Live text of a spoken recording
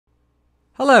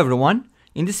Hello everyone.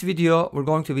 In this video, we're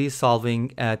going to be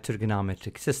solving a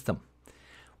trigonometric system.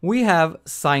 We have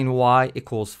sine y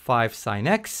equals 5 sine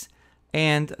x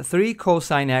and 3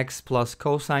 cosine x plus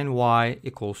cosine y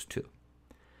equals 2.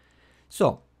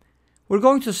 So we're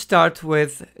going to start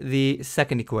with the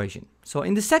second equation. So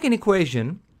in the second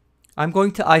equation, I'm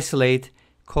going to isolate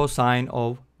cosine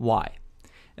of y.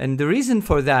 And the reason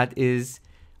for that is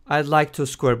I'd like to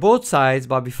square both sides,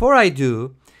 but before I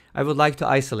do, I would like to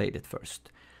isolate it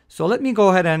first. So let me go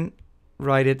ahead and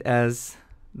write it as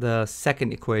the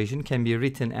second equation can be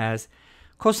written as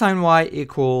cosine y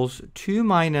equals 2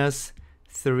 minus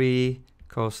 3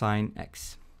 cosine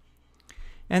x.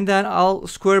 And then I'll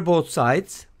square both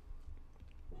sides.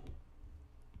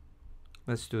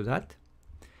 Let's do that.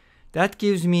 That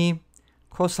gives me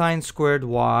cosine squared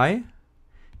y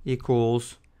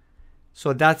equals,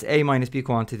 so that's a minus b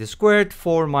quantity squared,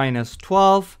 4 minus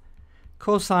 12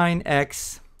 cosine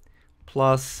x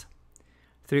plus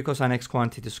 3 cosine x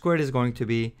quantity squared is going to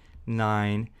be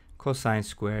 9 cosine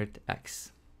squared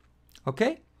x.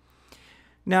 Okay?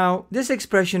 Now, this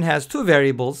expression has two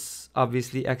variables,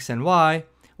 obviously x and y,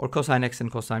 or cosine x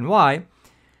and cosine y.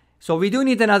 So we do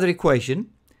need another equation.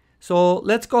 So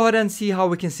let's go ahead and see how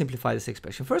we can simplify this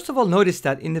expression. First of all, notice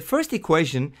that in the first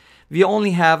equation, we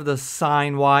only have the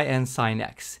sine y and sine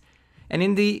x. And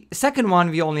in the second one,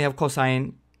 we only have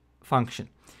cosine function.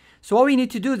 So what we need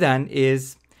to do then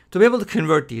is to be able to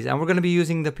convert these, and we're going to be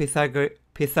using the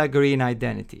Pythagorean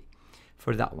identity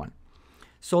for that one.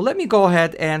 So let me go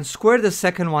ahead and square the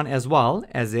second one as well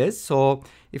as is. So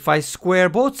if I square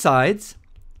both sides,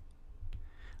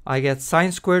 I get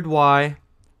sine squared y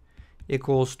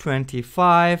equals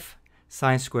 25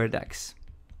 sine squared x.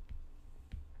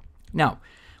 Now,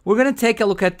 we're going to take a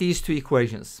look at these two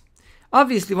equations.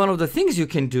 Obviously, one of the things you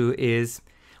can do is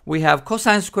we have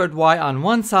cosine squared y on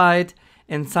one side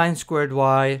and sine squared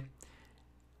y.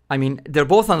 I mean, they're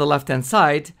both on the left-hand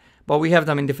side, but we have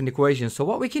them in different equations. So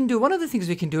what we can do, one of the things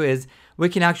we can do is we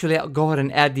can actually go ahead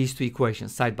and add these two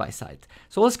equations side by side.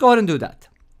 So let's go ahead and do that.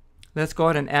 Let's go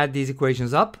ahead and add these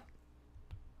equations up.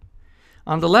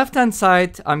 On the left-hand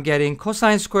side, I'm getting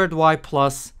cosine squared y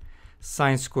plus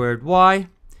sine squared y.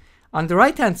 On the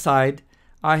right-hand side,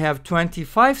 I have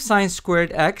 25 sine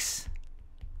squared x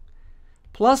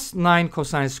plus 9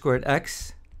 cosine squared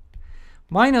x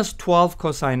minus 12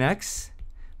 cosine x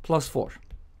plus 4.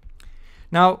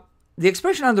 Now, the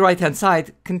expression on the right-hand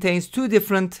side contains two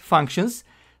different functions,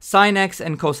 sine x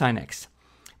and cosine x.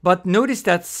 But notice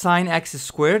that sine x is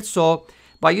squared, so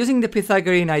by using the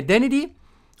Pythagorean identity,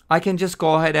 I can just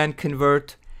go ahead and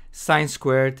convert sine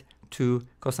squared to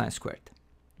cosine squared.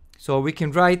 So we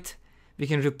can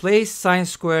replace sine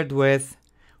squared with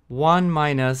 1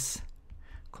 minus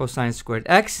cosine squared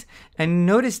x. And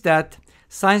notice that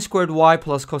sine squared y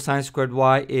plus cosine squared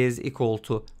y is equal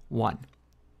to 1.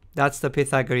 That's the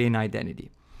Pythagorean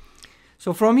identity.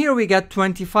 So from here we get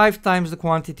 25 times the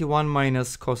quantity 1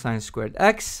 minus cosine squared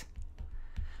x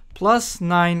plus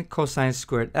 9 cosine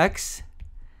squared x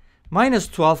minus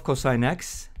 12 cosine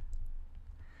x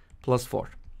plus 4.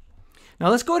 Now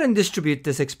let's go ahead and distribute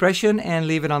this expression and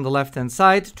leave it on the left-hand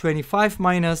side. 25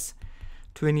 minus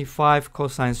 25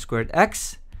 cosine squared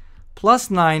x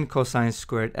plus 9 cosine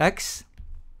squared x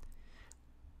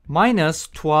minus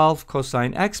 12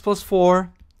 cosine x plus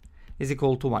 4 is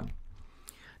equal to 1.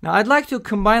 Now I'd like to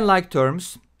combine like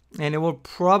terms, and it will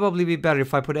probably be better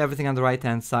if I put everything on the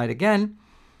right-hand side again.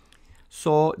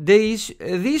 So these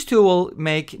two will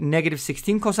make negative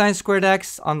 16 cosine squared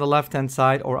x on the left-hand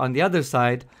side, or on the other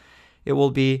side, it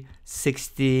will be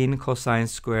 16 cosine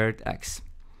squared x.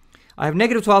 I have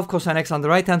negative 12 cosine x on the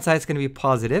right-hand side, it's going to be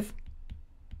positive.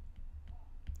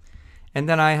 And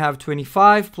then I have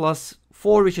 25 plus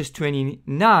 4, which is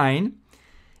 29.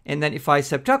 And then if I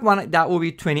subtract 1, that will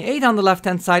be 28 on the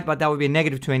left-hand side, but that would be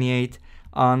negative 28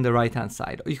 on the right-hand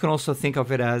side. You can also think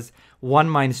of it as 1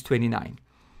 minus 29.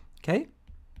 Okay?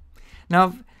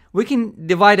 Now, we can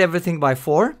divide everything by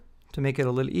 4 to make it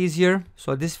a little easier.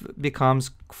 So this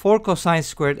becomes 4 cosine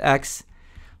squared x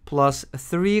plus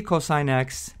 3 cosine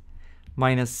x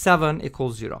minus 7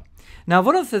 equals 0. Now,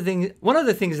 one of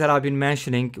the things that I've been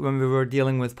mentioning when we were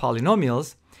dealing with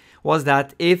polynomials was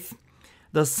that if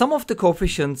the sum of the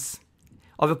coefficients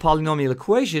of a polynomial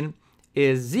equation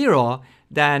is 0,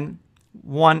 then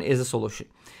 1 is a solution.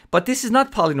 But this is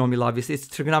not polynomial, obviously, it's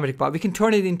trigonometric, but we can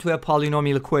turn it into a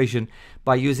polynomial equation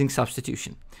by using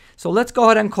substitution. So let's go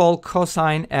ahead and call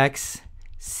cosine x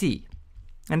c.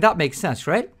 And that makes sense,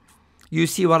 right? You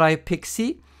see what I pick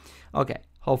c? Okay,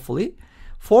 hopefully.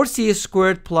 4c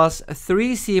squared plus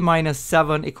 3c minus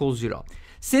 7 equals 0.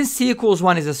 Since c equals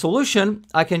 1 is a solution,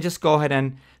 I can just go ahead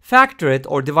and factor it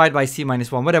or divide by c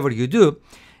minus 1, whatever you do,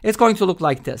 it's going to look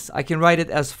like this. I can write it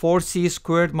as 4c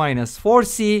squared minus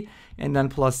 4c and then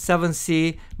plus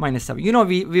 7c minus 7. You know,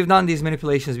 we've done these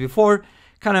manipulations before,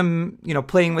 kind of, you know,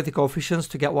 playing with the coefficients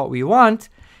to get what we want.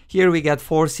 Here we get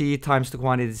 4c times the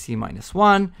quantity c minus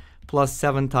 1 plus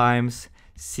 7 times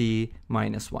c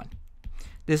minus 1.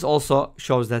 This also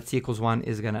shows that c equals 1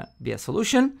 is going to be a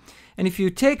solution. And if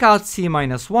you take out c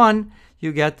minus 1,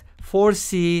 you get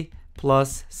 4c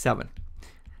plus 7.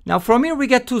 Now from here we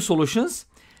get two solutions.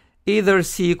 Either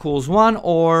c equals 1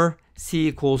 or c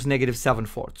equals negative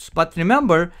 7/4. But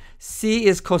remember, c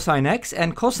is cosine x,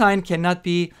 and cosine cannot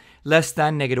be less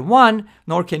than negative 1,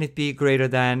 nor can it be greater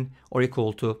than or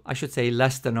equal to, I should say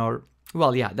less than or,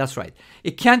 well, yeah, that's right.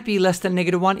 It can't be less than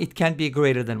negative 1, it can't be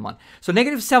greater than 1. So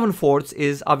negative 7/4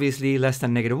 is obviously less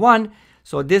than negative 1,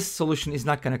 so this solution is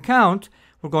not going to count.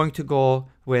 We're going to go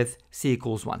with c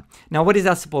equals 1. Now what is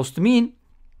that supposed to mean?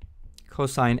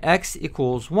 Cosine x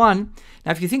equals 1.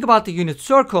 Now if you think about the unit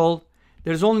circle,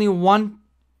 there's only one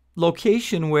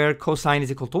location where cosine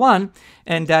is equal to 1,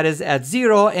 and that is at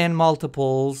 0 and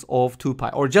multiples of 2 pi,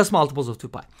 or just multiples of 2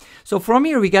 pi. So from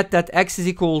here we get that x is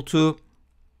equal to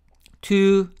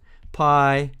 2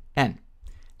 pi n.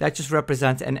 That just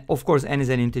represents, and of course n is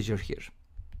an integer here.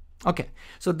 Okay,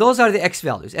 so those are the x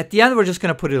values. At the end we're just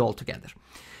going to put it all together.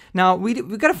 Now we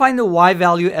got to find the y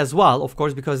value as well, of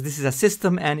course, because this is a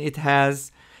system and it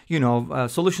has, you know,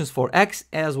 solutions for x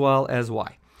as well as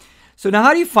y. So now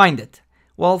how do you find it?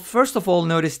 Well, first of all,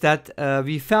 notice that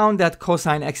we found that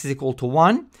cosine x is equal to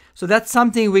 1. So that's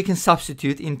something we can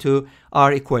substitute into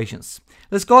our equations.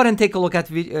 Let's go ahead and take a look at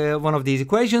one of these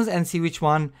equations and see which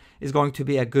one is going to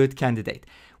be a good candidate.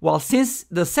 Well, since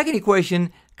the second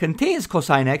equation contains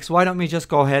cosine x, why don't we just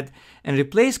go ahead and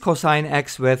replace cosine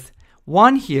x with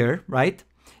 1 here, right?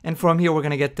 And from here we're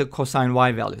going to get the cosine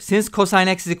y value. Since cosine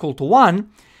x is equal to 1,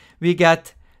 we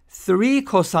get 3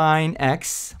 cosine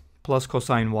x plus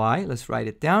cosine y. Let's write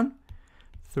it down.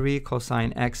 3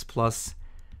 cosine x plus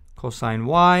cosine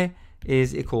y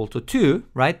is equal to 2,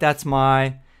 right? That's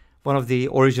one of the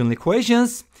original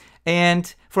equations.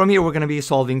 And from here we're going to be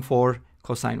solving for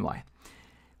cosine y.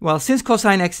 Well, since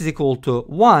cosine x is equal to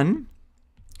 1,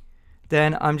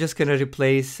 then I'm just going to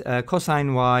replace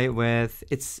cosine y with,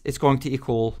 it's going to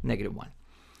equal negative 1.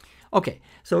 Okay,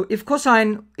 so if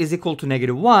cosine is equal to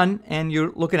negative 1, and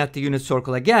you're looking at the unit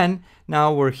circle again,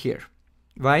 now we're here,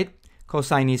 right?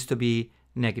 Cosine needs to be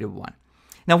negative 1.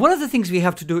 Now, one of the things we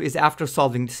have to do is, after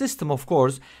solving the system, of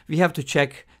course, we have to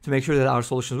check to make sure that our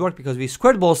solutions work, because we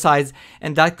squared both sides,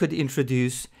 and that could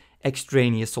introduce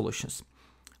extraneous solutions.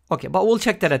 Okay, but we'll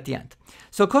check that at the end.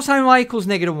 So cosine y equals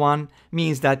negative 1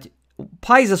 means that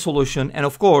pi is a solution, and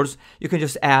of course you can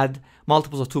just add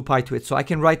multiples of 2 pi to it. So I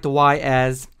can write the y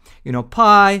as, you know,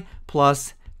 pi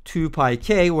plus 2 pi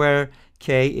k, where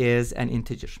k is an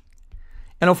integer.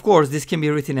 And of course this can be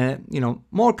written in a, you know,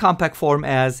 more compact form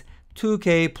as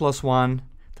 2k plus 1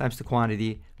 times the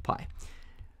quantity pi.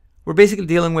 We're basically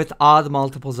dealing with odd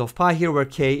multiples of pi here, where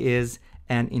k is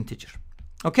an integer.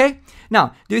 Okay,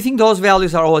 now do you think those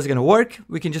values are always going to work?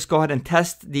 We can just go ahead and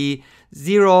test the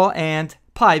 0 and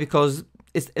pi, because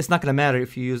it's not going to matter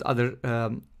if you use other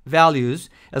values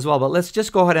as well. But let's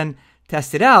just go ahead and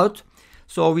test it out.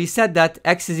 So we said that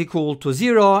x is equal to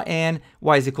 0 and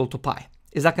y is equal to pi.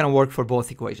 Is that going to work for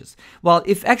both equations? Well,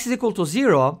 if x is equal to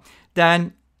 0,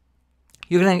 then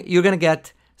you're gonna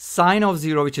get sine of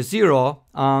 0, which is 0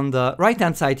 on the right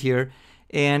hand side here,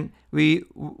 and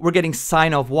we're getting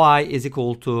sine of y is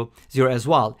equal to 0 as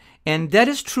well. And that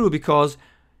is true because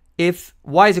if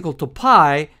y is equal to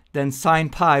pi, then sine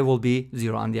pi will be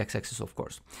 0 on the x-axis, of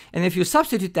course. And if you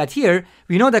substitute that here,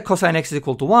 we know that cosine x is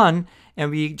equal to 1,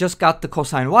 and we just got the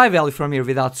cosine y value from here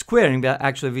without squaring, but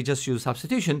actually we just use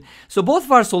substitution. So both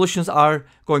of our solutions are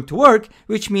going to work,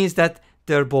 which means that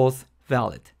they're both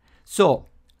valid. So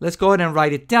let's go ahead and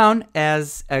write it down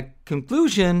as a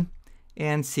conclusion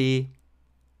and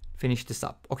finish this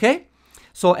up, okay?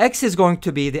 So x is going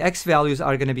to be, the x values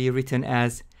are going to be written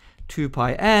as 2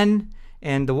 pi n,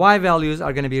 and the y values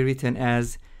are going to be written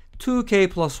as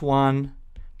 2k plus 1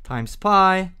 times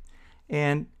pi.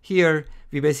 And here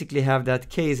we basically have that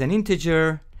k is an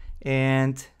integer,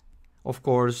 and of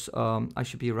course I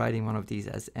should be writing one of these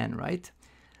as n, right?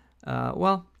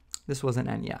 Well, this was an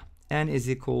n, yeah. N is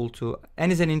equal to,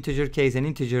 n is an integer, k is an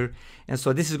integer, and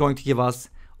so this is going to give us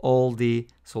all the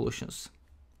solutions.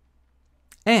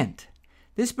 And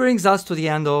this brings us to the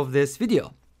end of this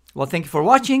video. Well, thank you for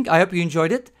watching. I hope you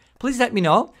enjoyed it. Please let me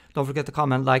know. Don't forget to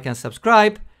comment, like, and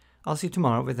subscribe. I'll see you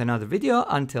tomorrow with another video.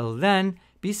 Until then,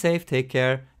 be safe, take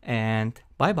care, and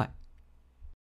bye-bye.